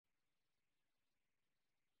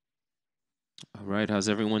All right, how's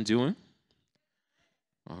everyone doing?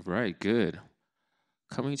 All right, good.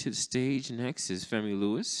 Coming to the stage next is Femi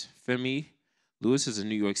Lewis. Femi Lewis is a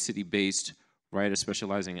New York City based writer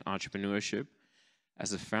specializing in entrepreneurship.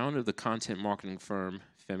 As the founder of the content marketing firm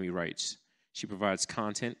Femi Writes, she provides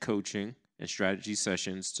content coaching and strategy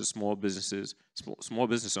sessions to small business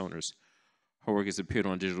owners. Her work has appeared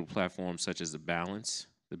on digital platforms such as The Balance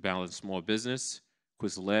Small Business,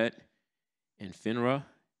 Quizlet, and FINRA,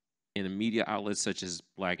 in the media outlets such as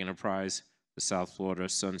Black Enterprise, the South Florida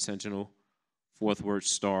Sun Sentinel, Fourth Word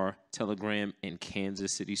Star, Telegram, and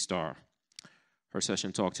Kansas City Star. Her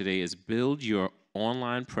session talk today is Build Your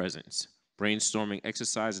Online Presence, Brainstorming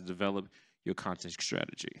Exercise to Develop Your Content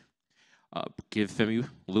Strategy. Give Femi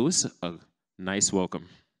Lewis a nice welcome.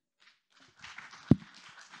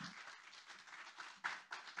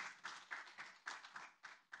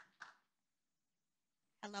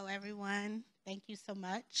 Hello, everyone. Thank you so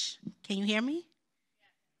much. Can you hear me?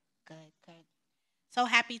 Good, good. So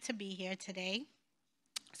happy to be here today.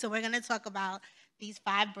 So, we're going to talk about these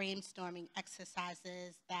 5 brainstorming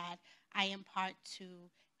exercises that I impart to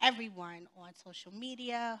everyone on social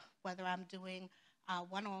media, whether I'm doing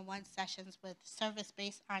one on one sessions with service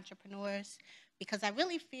based entrepreneurs, because I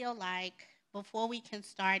really feel like before we can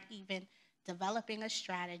start even developing a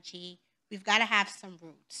strategy, we've got to have some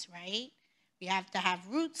roots, right? We have to have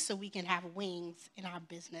roots so we can have wings in our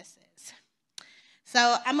businesses.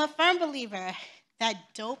 So I'm a firm believer that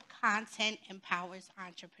dope content empowers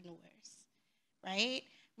entrepreneurs, right?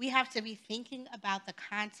 We have to be thinking about the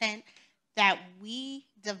content that we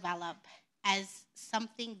develop as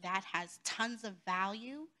something that has tons of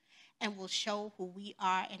value and will show who we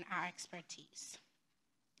are and our expertise.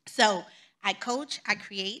 So I coach, I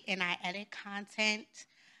create, and I edit content.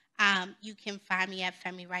 You can find me at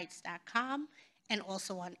FemiWrites.com and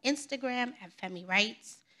also on Instagram at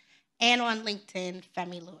FemiWrites and on LinkedIn,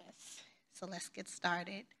 Femi Lewis. So let's get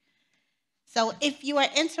started. So if you are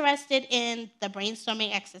interested in the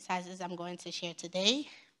brainstorming exercises I'm going to share today,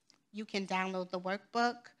 you can download the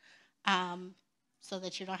workbook so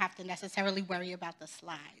that you don't have to necessarily worry about the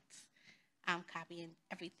slides. I'm copying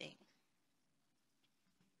everything.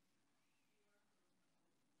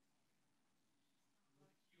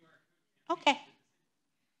 Okay.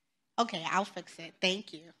 Okay, I'll fix it.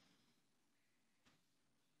 Thank you.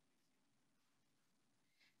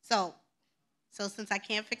 So, so since I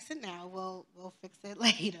can't fix it now, we'll fix it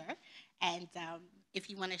later. And if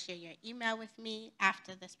you want to share your email with me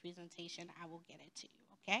after this presentation, I will get it to you.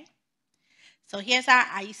 Okay. So here's our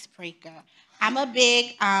icebreaker. I'm a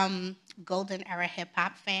big golden era hip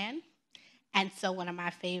hop fan, and so one of my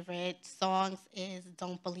favorite songs is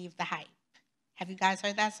 "Don't Believe the Hype." Have you guys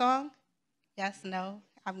heard that song? Yes, no.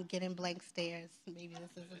 I'm getting blank stares. Maybe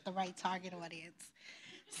this isn't the right target audience.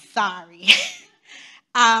 Sorry.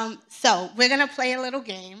 So we're gonna play a little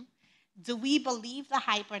game. Do we believe the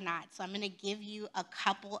hype or not? So I'm gonna give you a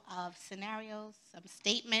couple of scenarios, some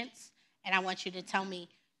statements, and I want you to tell me,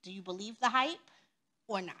 do you believe the hype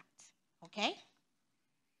or not? Okay?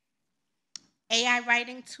 AI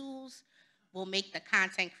writing tools will make the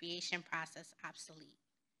content creation process obsolete.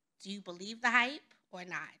 Do you believe the hype or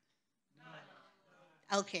not?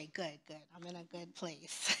 Okay, good, good. I'm in a good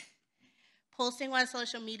place. Posting on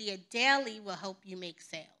social media daily will help you make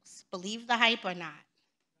sales. Believe the hype or not?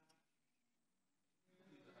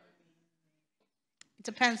 It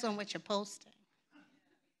depends on what you're posting,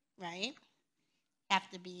 right? Have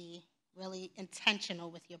to be really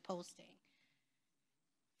intentional with your posting.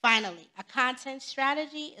 Finally, a content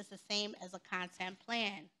strategy is the same as a content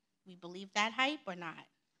plan. We believe that hype or not?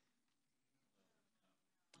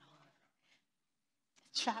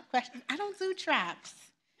 Trap questions. I don't do traps.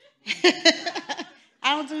 I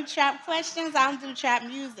don't do trap questions. I don't do trap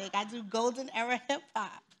music. I do golden era hip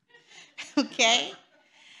hop. Okay?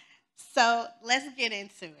 So let's get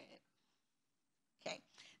into it. Okay.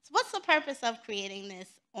 So what's the purpose of creating this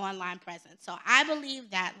online presence? So I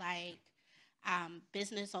believe that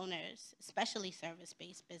business owners, especially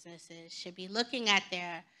service-based businesses, should be looking at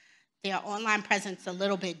their online presence a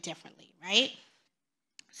little bit differently, right?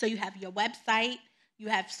 So you have your website, you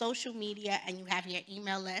have social media, and you have your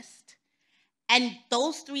email list. And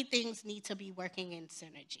those 3 things need to be working in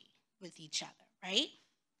synergy with each other, right?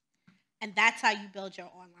 And that's how you build your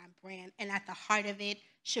online brand. And at the heart of it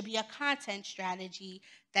should be a content strategy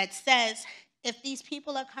that says, if these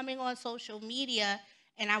people are coming on social media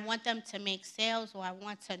and I want them to make sales or I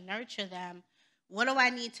want to nurture them, what do I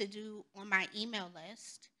need to do on my email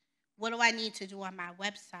list? What do I need to do on my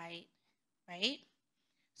website, right?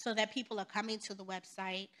 So that people are coming to the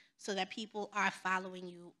website, so that people are following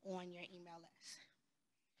you on your email list.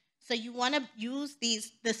 So you want to use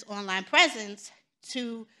this online presence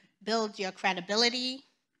to build your credibility,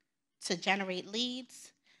 to generate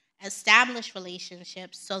leads, establish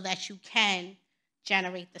relationships so that you can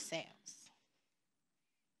generate the sales.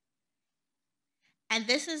 And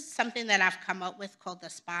this is something that I've come up with called the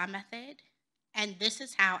SPA method. And this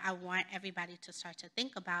is how I want everybody to start to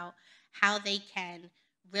think about how they can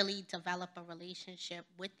really develop a relationship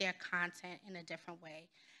with their content in a different way.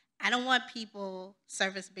 I don't want people,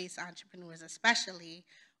 service-based entrepreneurs especially,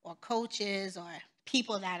 or coaches or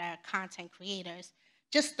people that are content creators,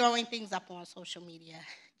 just throwing things up on social media,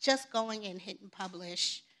 just going and hitting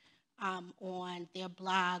publish on their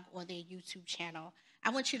blog or their YouTube channel.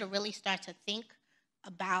 I want you to really start to think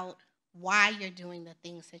about why you're doing the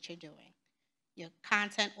things that you're doing. Your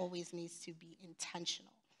content always needs to be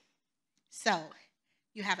intentional. So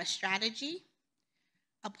you have a strategy,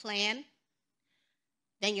 a plan,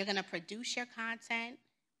 then you're going to produce your content,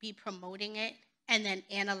 be promoting it, and then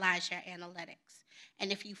analyze your analytics.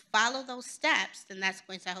 And if you follow those steps, then that's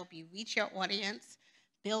going to help you reach your audience,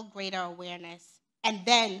 build greater awareness, and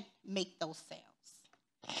then make those sales.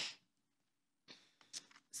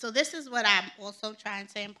 So this is what I'm also trying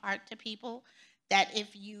to impart to people, that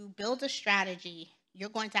if you build a strategy, you're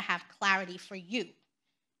going to have clarity for you,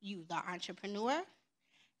 the entrepreneur,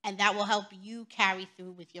 and that will help you carry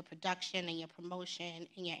through with your production and your promotion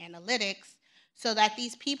and your analytics so that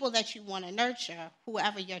these people that you want to nurture,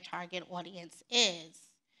 whoever your target audience is,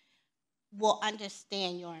 will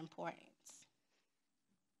understand your importance.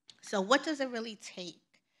 So what does it really take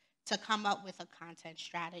to come up with a content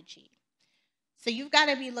strategy? So you've got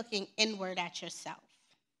to be looking inward at yourself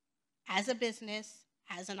as a business,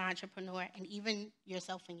 as an entrepreneur, and even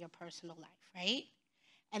yourself in your personal life, right?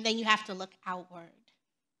 And then you have to look outward.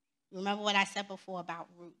 Remember what I said before about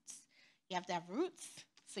roots. You have to have roots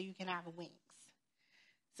so you can have wings.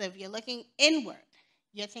 So if you're looking inward,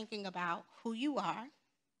 you're thinking about who you are,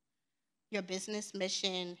 your business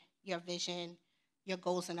mission, your vision, your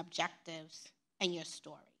goals and objectives, and your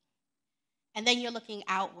story. And then you're looking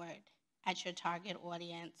outward at your target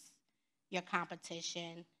audience, your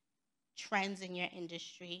competition, trends in your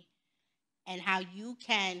industry, and how you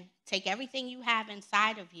can take everything you have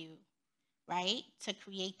inside of you, right, to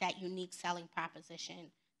create that unique selling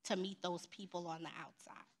proposition to meet those people on the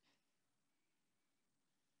outside.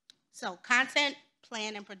 So content,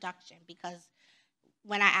 plan, and production, because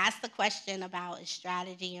when I asked the question about is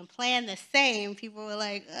strategy and plan the same, people were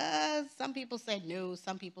like, some people said no,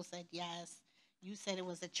 some people said yes. You said it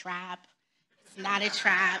was a trap. It's not a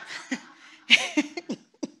trap.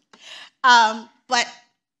 But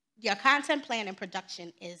your content plan and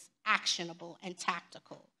production is actionable and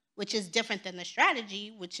tactical, which is different than the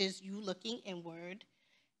strategy, which is you looking inward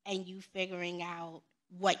and you figuring out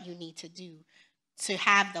what you need to do to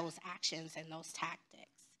have those actions and those tactics.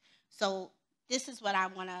 So this is what I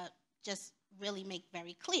want to just really make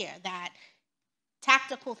very clear, that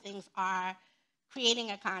tactical things are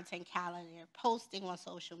creating a content calendar, posting on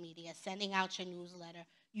social media, sending out your newsletter,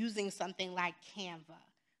 using something like Canva.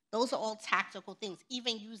 Those are all tactical things,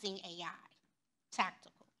 even using AI,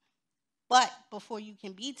 tactical. But before you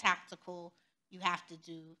can be tactical, you have to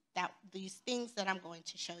do these things that I'm going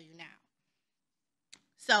to show you now.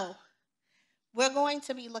 So we're going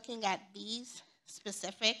to be looking at these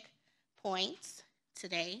specific points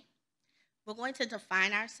today. We're going to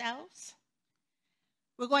define ourselves.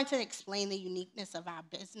 We're going to explain the uniqueness of our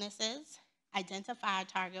businesses, identify our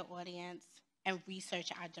target audience, and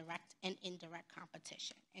research our direct and indirect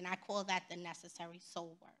competition. And I call that the necessary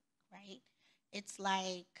soul work, right? It's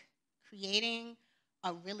like creating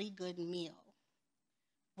a really good meal.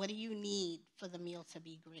 What do you need for the meal to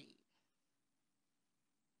be great?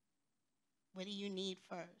 What do you need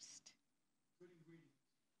first? Good ingredients.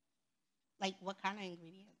 Like what kind of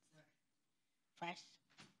ingredients? Fresh.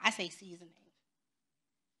 I say seasoning.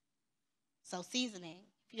 So seasoning.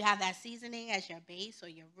 If you have that seasoning as your base or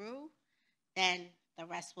your roux, then the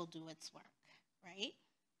rest will do its work, right?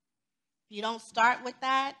 If you don't start with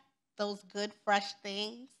that, those good fresh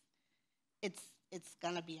things, it's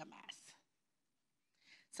going to be a mess.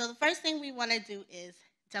 So the first thing we want to do is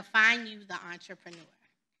define you, the entrepreneur.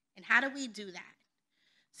 And how do we do that?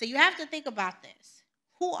 So you have to think about this.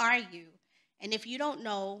 Who are you? And if you don't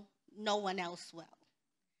know, no one else will.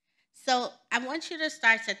 So I want you to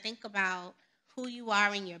start to think about who you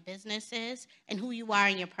are in your businesses and who you are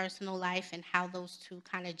in your personal life, and how those two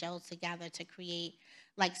kind of gel together to create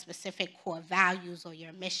like specific core values or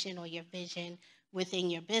your mission or your vision within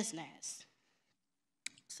your business.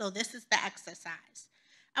 So this is the exercise.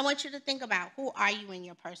 I want you to think about, who are you in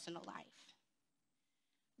your personal life?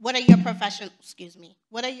 What are your professional, excuse me,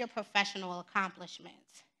 what are your professional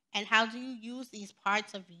accomplishments? And how do you use these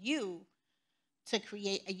parts of you to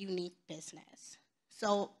create a unique business?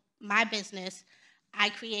 So, my business, I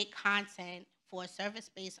create content for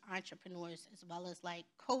service-based entrepreneurs as well as like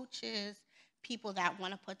coaches, people that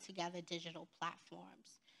want to put together digital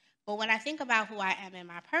platforms. But when I think about who I am in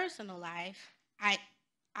my personal life, I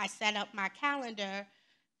I set up my calendar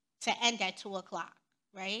to end at 2 o'clock,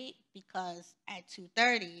 right? Because at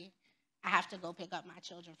 2:30, I have to go pick up my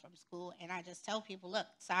children from school, and I just tell people, look,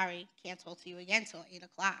 sorry, can't talk to you again till 8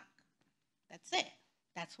 o'clock. That's it.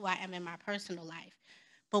 That's who I am in my personal life.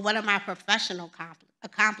 But what are my professional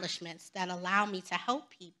accomplishments that allow me to help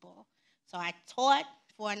people? So I taught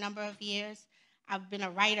for a number of years. I've been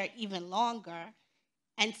a writer even longer.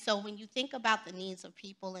 And so when you think about the needs of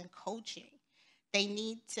people in coaching, they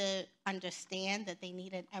need to understand that they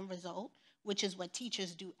need an end result, which is what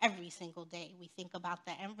teachers do every single day. We think about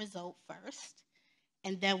the end result first,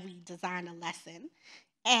 and then we design a lesson.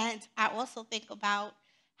 And I also think about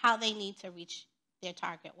how they need to reach their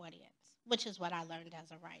target audience, which is what I learned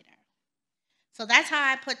as a writer. So that's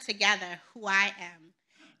how I put together who I am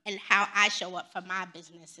and how I show up for my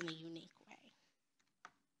business in a unique way.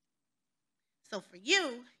 So for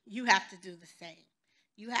you, you have to do the same.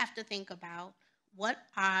 You have to think about what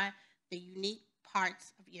are the unique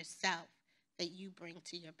parts of yourself that you bring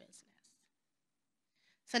to your business.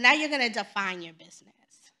 So now you're going to define your business.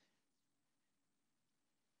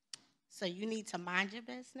 So you need to mind your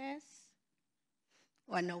business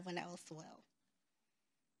or no one else will.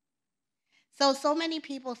 So many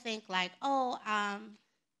people think like, oh, I'm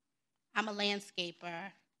a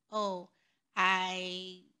landscaper. Oh,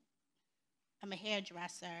 I am a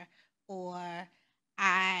hairdresser, or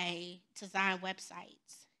I design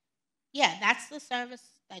websites. Yeah, that's the service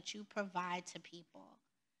that you provide to people.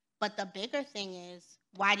 But the bigger thing is,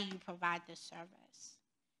 why do you provide this service?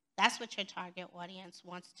 That's what your target audience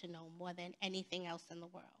wants to know more than anything else in the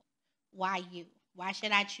world. Why you? Why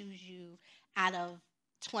should I choose you out of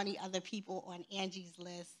 20 other people on Angie's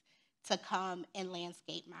list to come and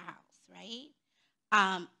landscape my house,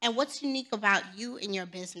 right? And what's unique about you and your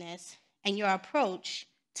business and your approach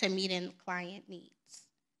to meeting client needs?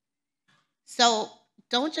 So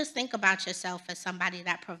don't just think about yourself as somebody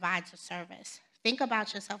that provides a service. Think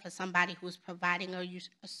about yourself as somebody who's providing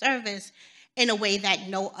a service in a way that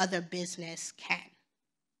no other business can.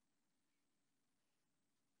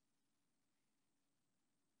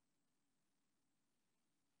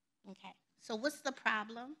 Okay. So what's the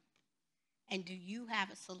problem? And do you have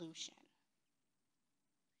a solution?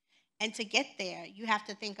 And to get there, you have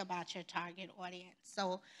to think about your target audience.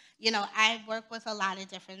 So, I work with a lot of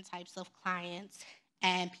different types of clients,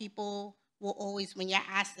 and people will always, when you're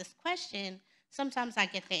asked this question, sometimes I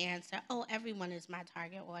get the answer, oh, everyone is my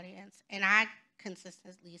target audience. And I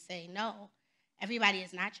consistently say, no, everybody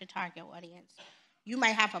is not your target audience. You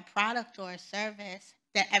might have a product or a service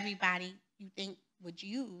that everybody you think would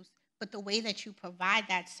use, but the way that you provide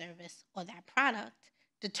that service or that product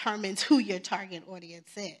determines who your target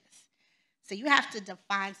audience is. So you have to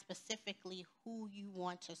define specifically who you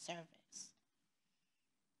want to service.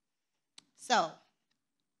 So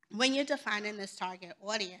when you're defining this target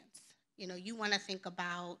audience, you want to think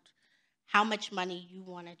about how much money you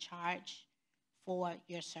want to charge for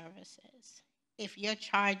your services. If you're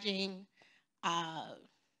charging, I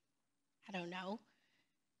don't know,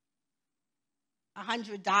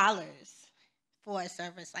 $100 for a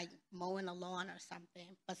service like mowing a lawn or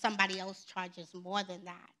something, but somebody else charges more than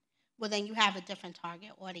that, well, then you have a different target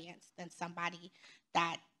audience than somebody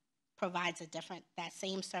that provides that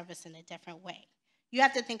same service in a different way. You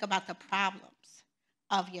have to think about the problems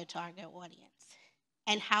of your target audience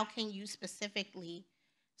and how can you specifically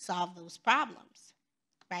solve those problems,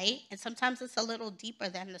 right? And sometimes it's a little deeper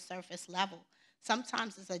than the surface level.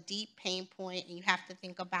 Sometimes it's a deep pain point, and you have to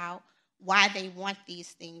think about why they want these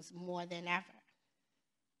things more than ever.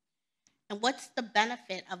 And what's the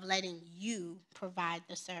benefit of letting you provide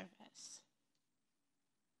the service?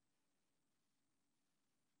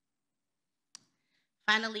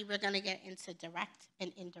 Finally, we're going to get into direct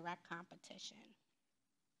and indirect competition.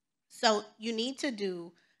 So you need to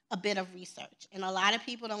do a bit of research. And a lot of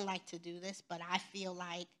people don't like to do this, but I feel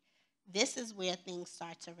like this is where things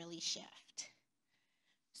start to really shift.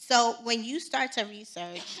 So when you start to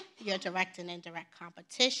research your direct and indirect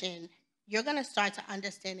competition, you're going to start to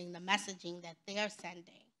understanding the messaging that they're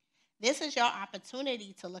sending. This is your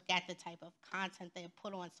opportunity to look at the type of content they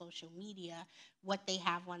put on social media, what they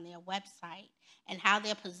have on their website, and how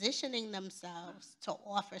they're positioning themselves to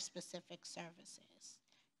offer specific services.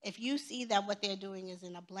 If you see that what they're doing is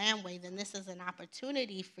in a bland way, then this is an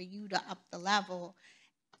opportunity for you to up the level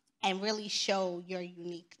and really show your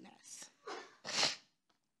uniqueness.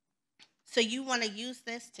 So you want to use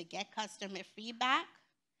this to get customer feedback,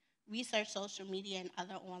 research social media and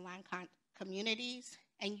other online communities,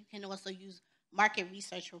 and you can also use market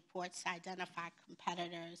research reports to identify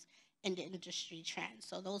competitors and the industry trends.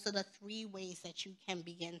 So those are the three ways that you can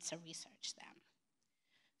begin to research them.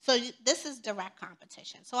 So this is direct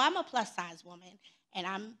competition. So I'm a plus size woman and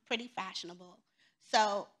I'm pretty fashionable.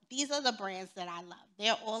 So these are the brands that I love.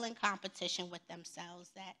 They're all in competition with themselves,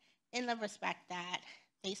 that in the respect that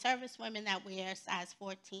they service women that wear size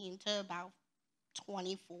 14 to about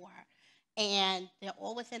 24. And they're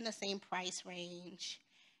all within the same price range.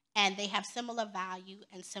 And they have similar value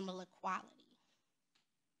and similar quality.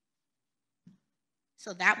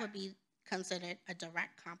 So that would be considered a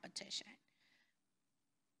direct competition.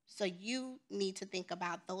 So you need to think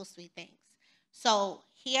about those three things. So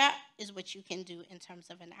here is what you can do in terms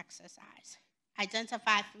of an exercise.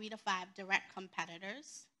 Identify 3 to 5 direct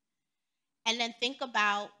competitors. And then think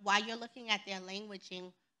about, while you're looking at their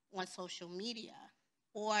languaging on social media,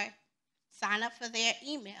 or sign up for their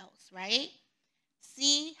emails, right?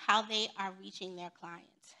 See how they are reaching their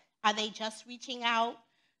clients. Are they just reaching out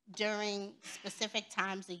during specific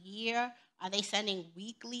times a year? Are they sending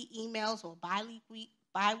weekly emails or bi-weekly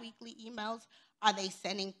emails? Are they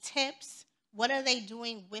sending tips? What are they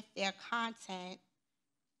doing with their content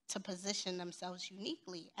to position themselves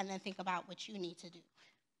uniquely? And then think about what you need to do.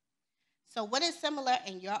 So what is similar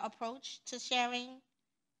in your approach to sharing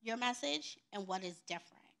your message and what is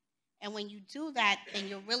different? And when you do that, then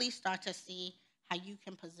you'll really start to see how you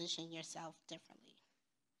can position yourself differently.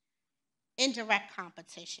 Indirect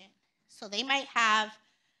competition. So they might have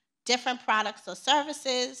different products or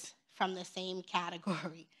services from the same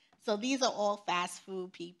category. So these are all fast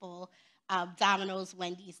food people, Domino's,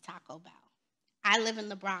 Wendy's, Taco Bell. I live in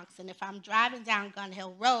the Bronx, and if I'm driving down Gun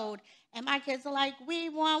Hill Road and my kids are like, we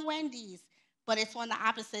want Wendy's, but it's on the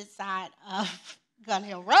opposite side of Gun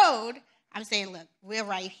Hill Road, I'm saying, look, we're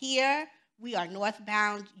right here. We are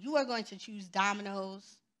northbound. You are going to choose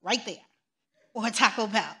Domino's right there or Taco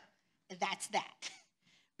Bell. And that's that.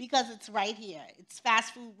 Because it's right here. It's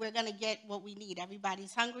fast food. We're going to get what we need.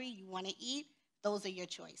 Everybody's hungry. You want to eat. Those are your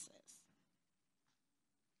choices.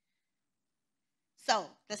 So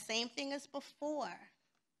the same thing as before.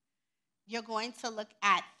 You're going to look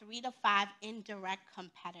at 3 to 5 indirect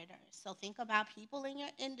competitors. So think about people in your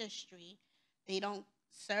industry. They don't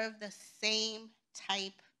serve the same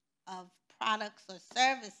type of products or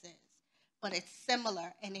services, but it's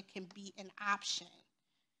similar and it can be an option.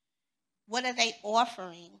 What are they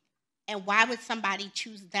offering? And why would somebody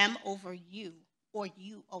choose them over you or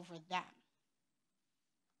you over them?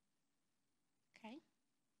 Okay?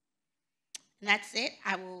 And that's it.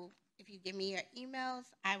 I will, if you give me your emails,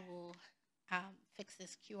 I will fix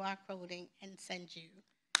this QR coding and send you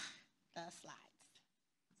the slides.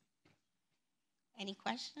 Any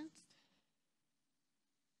questions?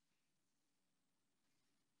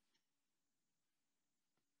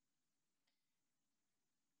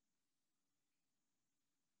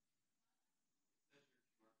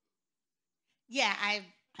 Yeah, I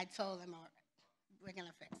told them already. We're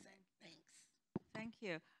gonna fix it. Thanks. Thank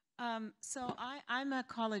you. I'm a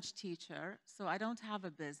college teacher, so I don't have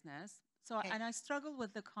a business. Okay. And I struggle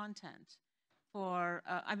with the content for,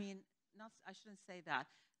 not, I shouldn't say that.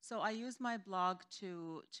 So I use my blog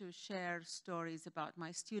to share stories about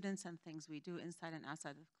my students and things we do inside and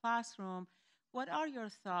outside of the classroom. What are your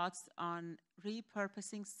thoughts on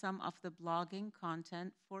repurposing some of the blogging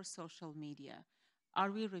content for social media? Are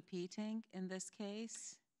we repeating in this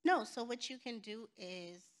case? No, so what you can do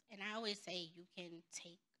is, and I always say you can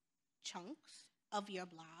take chunks of your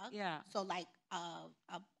blog. Yeah. So like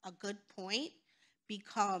a good point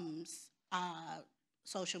becomes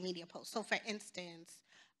social media post. So for instance,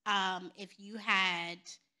 if you had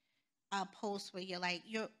a post where you're like,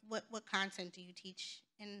 what content do you teach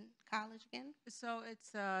in college again? So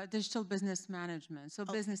it's digital business management, so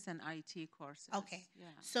Okay. business and IT courses. Okay. Yeah.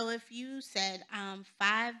 So if you said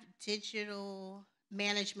 5 digital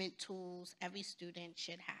management tools every student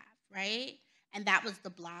should have, right? And that was the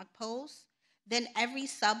blog post. Then every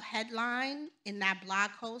subheadline in that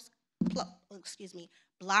blog post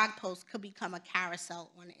could become a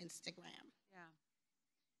carousel on Instagram. Yeah.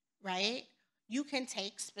 Right? You can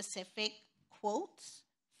take specific quotes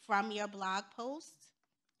from your blog posts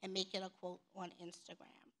and make it a quote on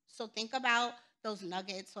Instagram. So think about those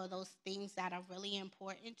nuggets or those things that are really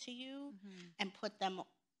important to you and put them,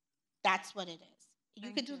 that's what it is.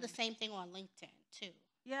 You could do the same thing on LinkedIn too.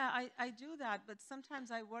 Yeah, I do that, but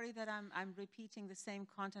sometimes I worry that I'm repeating the same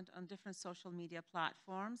content on different social media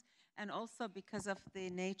platforms. And also because of the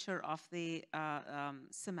nature of the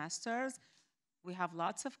semesters, we have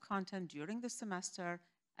lots of content during the semester,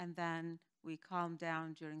 and then we calm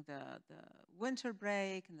down during the winter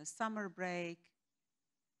break and the summer break.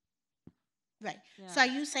 Right. Yeah, So are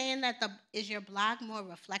you saying that the is your blog more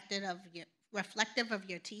reflective of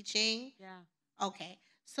your teaching? yeah. Okay.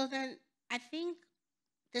 So then I think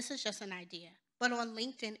this is just an idea. But on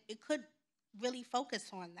LinkedIn, it could really focus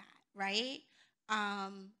on that, right?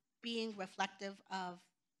 Um, Being reflective of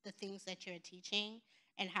the things that you're teaching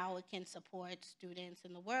and how it can support students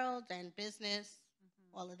in the world and business,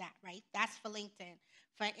 Hmm. all of that, right? That's for LinkedIn.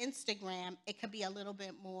 For Instagram, it could be a little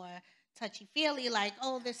bit more touchy feely, like,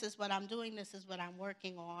 oh, this is what I'm doing, this is what I'm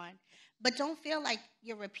working on. But don't feel like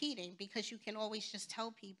you're repeating because you can always just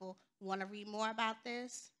tell people, want to read more about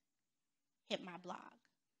this? Hit my blog.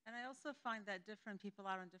 And I also find that different people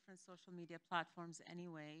are on different social media platforms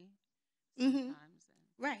anyway, Mm-hmm. sometimes.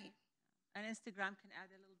 Right. And Instagram can add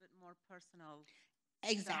a little bit more personal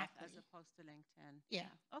stuff as Exactly. opposed to LinkedIn. Yeah.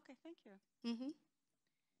 Yeah. Okay, thank you. Mm-hmm.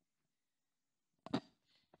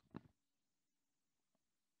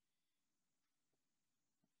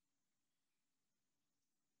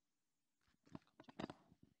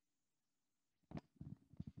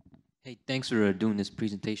 Hey, thanks for doing this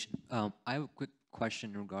presentation. I have a quick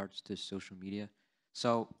question in regards to social media.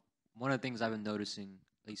 So, one of the things I've been noticing,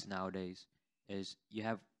 at least nowadays, is you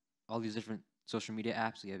have all these different social media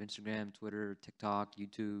apps. You have Instagram, Twitter, TikTok,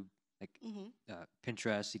 YouTube, like Mm-hmm.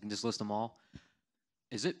 Pinterest. You can just list them all.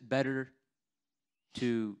 Is it better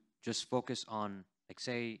to just focus on, like,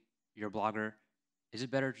 say, you're a blogger? Is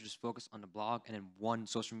it better to just focus on the blog and then one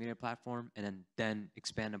social media platform and then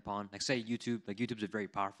expand upon, like, say, YouTube? Like, YouTube's a very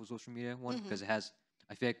powerful social media one Mm-hmm. because it has,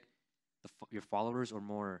 I feel like your followers are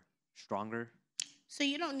more stronger. So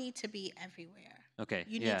you don't need to be everywhere. Okay,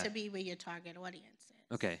 You need yeah, to be where your target audience is.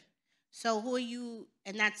 okay, So who are you?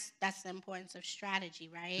 And that's the importance of strategy,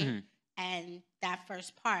 right? mm-hmm, And that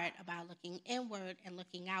first part about looking inward and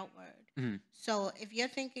looking outward. mm-hmm, So if you're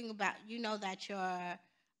thinking about, you know that your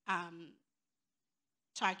um,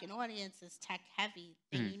 target audience is tech heavy,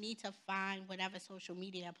 then mm-hmm, you need to find whatever social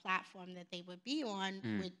media platform that they would be on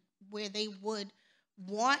mm-hmm, with where they would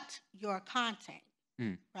want your content,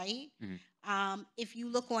 right? mm-hmm, If you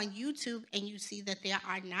look on YouTube and you see that there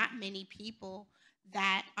are not many people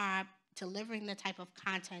that are delivering the type of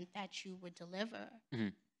content that you would deliver, mm-hmm,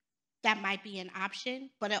 that might be an option,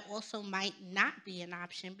 but it also might not be an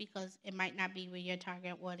option because it might not be where your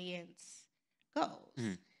target audience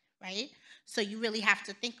mm-hmm, goes, right? So you really have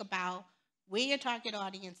to think about where your target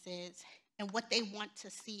audience is and what they want to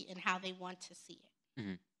see and how they want to see it.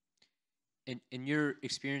 mm-hmm. In your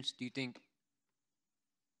experience, do you think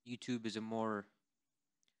YouTube is a more,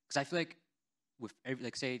 because I feel like with every,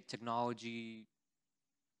 like, say, technology,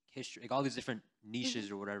 history, like all these different Hmm.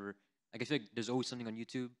 niches or whatever, like I feel like there's always something on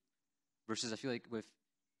YouTube versus I feel like with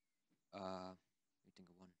let me think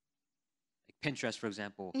of one, like Pinterest, for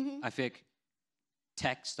example. Hmm. I feel like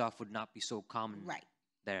tech stuff would not be so common Right.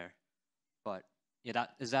 there. But yeah,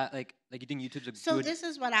 that is that like you think YouTube's a So good. this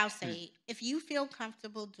is what I'll Mm, say. If you feel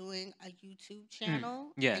comfortable doing a YouTube mm,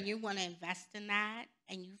 channel yeah. and you want to invest in that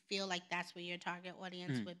and you feel like that's where your target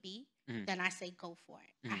audience Mm, would be, mm, then I say go for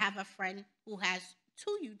it. I mm, have a friend who has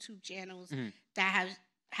two YouTube channels mm, that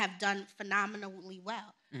have done phenomenally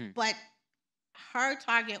well. mm, But her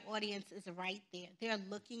target audience is right there. They're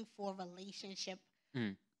looking for relationship.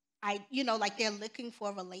 mm, Like they're looking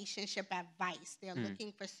for relationship advice. They're mm,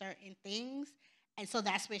 looking for certain things. And so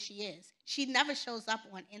that's where she is. She never shows up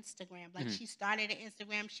on Instagram. Like mm. she started at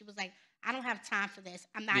Instagram. She was like, I don't have time for this.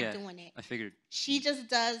 I'm not Yeah, doing it. I figured. She just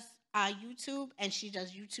does YouTube and she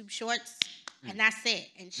does YouTube shorts Mm, and that's it.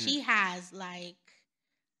 And mm, she has like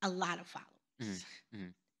a lot of mm, followers,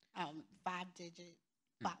 mm, 5-digit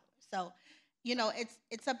mm. followers. So,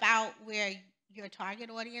 it's about where your target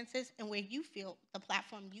audience is and where you feel the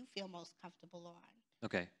platform you feel most comfortable on.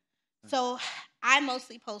 Okay. So I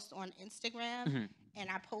mostly post on Instagram Mm-hmm, and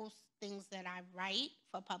I post things that I write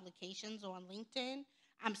for publications on LinkedIn.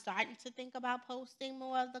 I'm starting to think about posting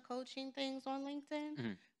more of the coaching things on LinkedIn,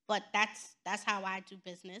 mm-hmm, but that's how I do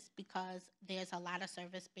business because there's a lot of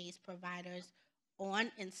service-based providers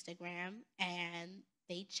on Instagram and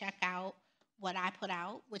they check out what I put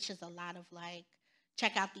out, which is a lot of like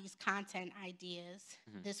check out these content ideas.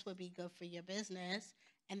 mm-hmm, This would be good for your business,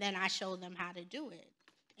 and then I show them how to do it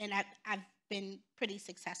and I've been pretty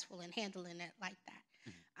successful in handling it like that.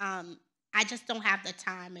 I just don't have the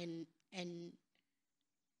time and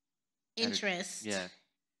Energy. interest Yeah.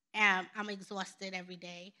 I'm exhausted every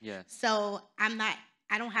day. Yeah. So I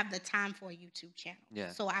don't have the time for a YouTube channel.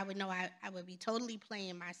 Yeah. So I would know I would be totally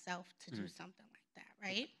playing myself to do Mhm. something like that,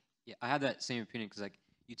 right? Yeah, I have that same opinion because like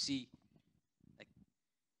you'd see like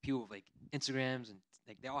people with like Instagrams and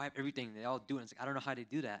like they all have everything, they all do it. It's like I don't know how they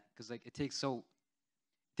do that because like it takes a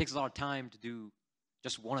lot of time to do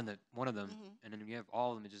just one of them, and then when you have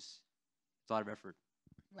all of them, it's a lot of effort.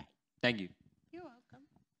 Right. Thank you. You're welcome.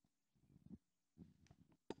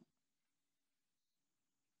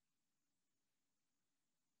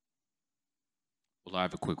 Well, I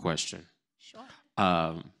have a quick question. Sure.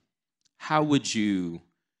 Um, how would you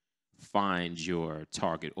find your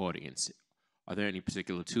target audience? Are there any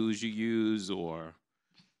particular tools you use, or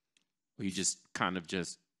you just kind of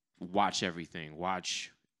just watch everything,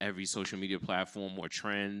 watch every social media platform or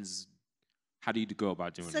trends? How do you go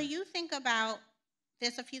about doing So that? you think about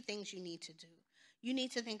there's a few things you need to do. You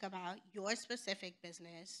need to think about your specific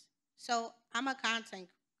business. So I'm a content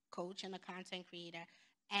coach and a content creator,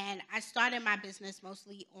 and I started my business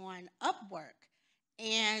mostly on Upwork.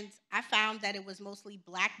 And I found that it was mostly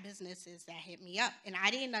black businesses that hit me up. And I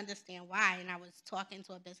didn't understand why. And I was talking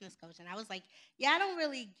to a business coach, and I was like, yeah, I don't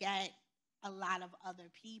really get a lot of other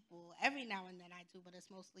people. Every now and then I do, but it's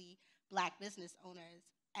mostly black business owners.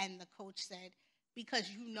 And the coach said, because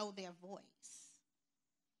you know their voice,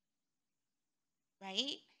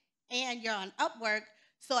 right? And you're on Upwork.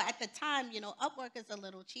 So at the time, Upwork is a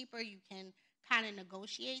little cheaper. You can kind of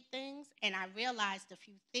negotiate things. And I realized a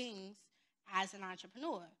few things as an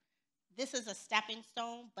entrepreneur. This is a stepping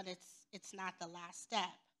stone, but it's not the last step.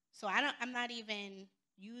 So I'm not even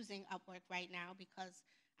using Upwork right now because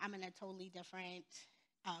I'm in a totally different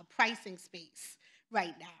pricing space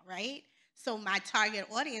right now, right? So my target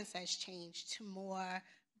audience has changed to more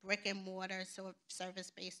brick and mortar, so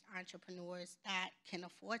service based entrepreneurs that can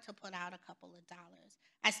afford to put out a couple of dollars.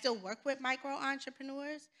 I still work with micro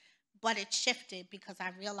entrepreneurs, but it shifted because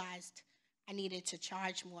I realized I needed to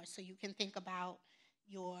charge more. So you can think about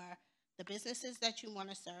your the businesses that you want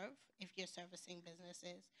to serve if you're servicing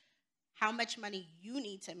businesses, how much money you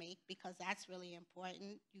need to make because that's really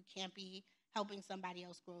important. You can't be helping somebody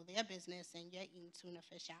else grow their business and you're eating tuna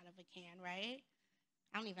fish out of a can, right?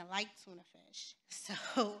 I don't even like tuna fish.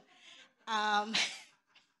 Um,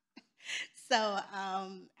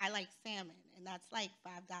 I like salmon, and that's like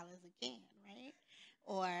 $5 a can, right?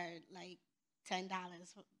 Or like $10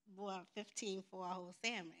 or 15 for a whole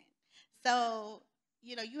salmon. So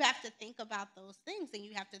you have to think about those things, and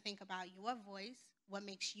you have to think about your voice, what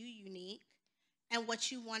makes you unique, and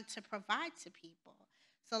what you want to provide to people.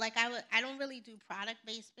 So like I don't really do product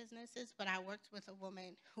based businesses, but I worked with a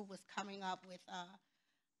woman who was coming up with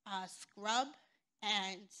a scrub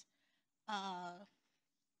and uh,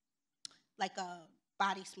 like a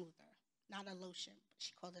body smoother, not a lotion, but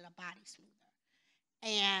she called it a body smoother.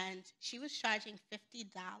 And she was charging $50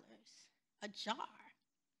 a jar.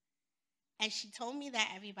 And she told me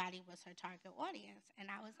that everybody was her target audience. And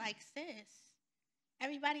I was like, sis,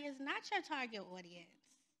 everybody is not your target audience.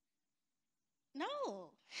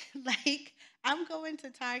 No. Like, I'm going to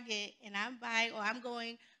Target and I'm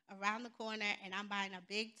going around the corner and I'm buying a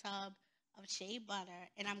big tub of shea butter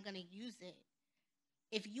and I'm going to use it.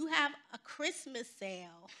 If you have a Christmas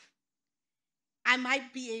sale, I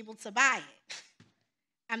might be able to buy it.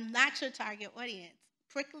 I'm not your target audience.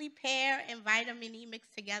 Prickly pear and vitamin E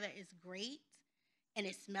mixed together is great and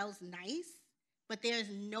it smells nice, but there's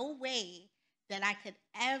no way that I could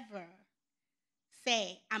ever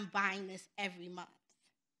say I'm buying this every month.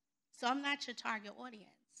 So I'm not your target audience.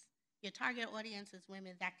 Your target audience is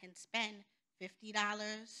women that can spend $50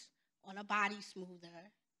 on a body smoother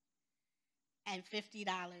and $50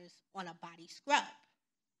 on a body scrub.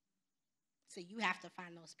 So you have to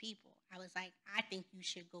find those people. I was like, I think you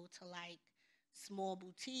should go to like small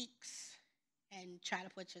boutiques and try to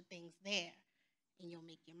put your things there and you'll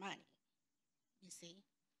make your money. You see?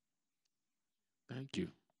 Thank you.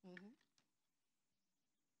 Hmm.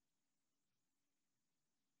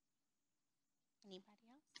 Anybody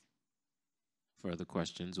else? Further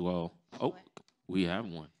questions? Well, oh, Sure. we have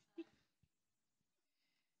one.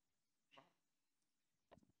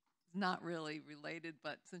 Not really related,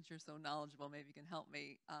 but since you're so knowledgeable, maybe you can help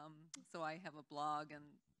me. So I have a blog, and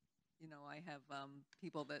I have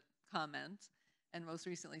people that comment, and most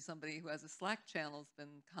recently, somebody who has a Slack channel has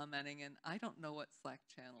been commenting, and I don't know what Slack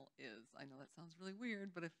channel is. I know that sounds really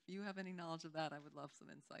weird, but if you have any knowledge of that, I would love some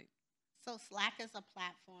insight. So Slack is a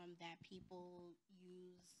platform that people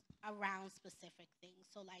use around specific things.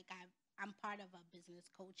 So like I'm part of a business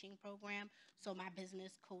coaching program. So my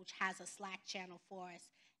business coach has a Slack channel for us,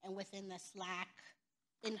 and within the Slack,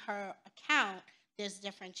 in her account, there's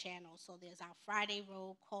different channels. So there's our Friday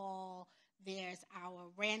roll call, there's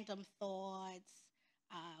our random thoughts.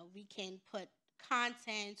 We can put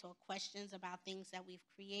content or questions about things that we've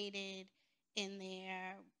created in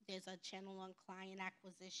there. There's a channel on client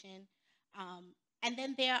acquisition. And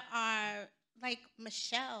then there are, like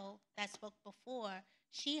Michelle that spoke before,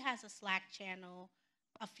 she has a Slack channel,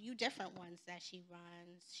 a few different ones that she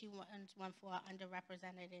runs. She runs one for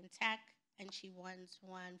underrepresented in tech, and she runs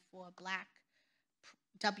one for Black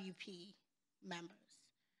WP members.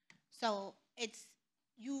 So it's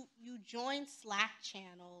you join Slack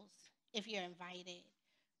channels if you're invited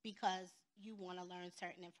because you want to learn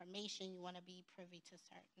certain information, you want to be privy to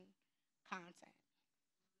certain content.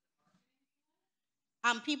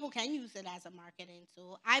 People can use it as a marketing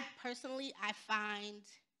tool. I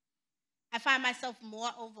find myself more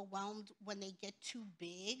overwhelmed when they get too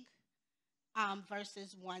big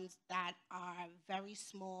versus ones that are very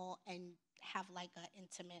small and have like an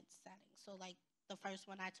intimate setting. So like the first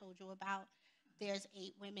one I told you about, there's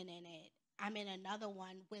 8 women in it. I'm in another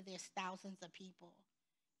one where there's thousands of people,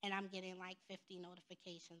 and I'm getting like 50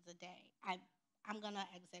 notifications a day. I'm gonna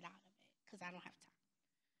exit out of it because I don't have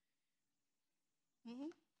time.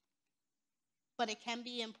 But it can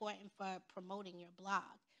be important for promoting your blog.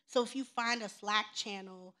 So if you find a Slack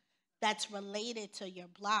channel that's related to your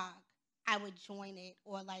blog, I would join it,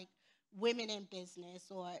 or like women in business,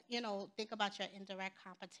 or think about your indirect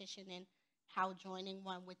competition and how joining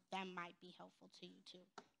one with them might be helpful to you too.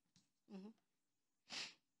 hmm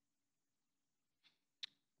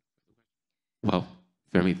Well,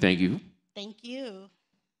 Femi, thank you. Thank you.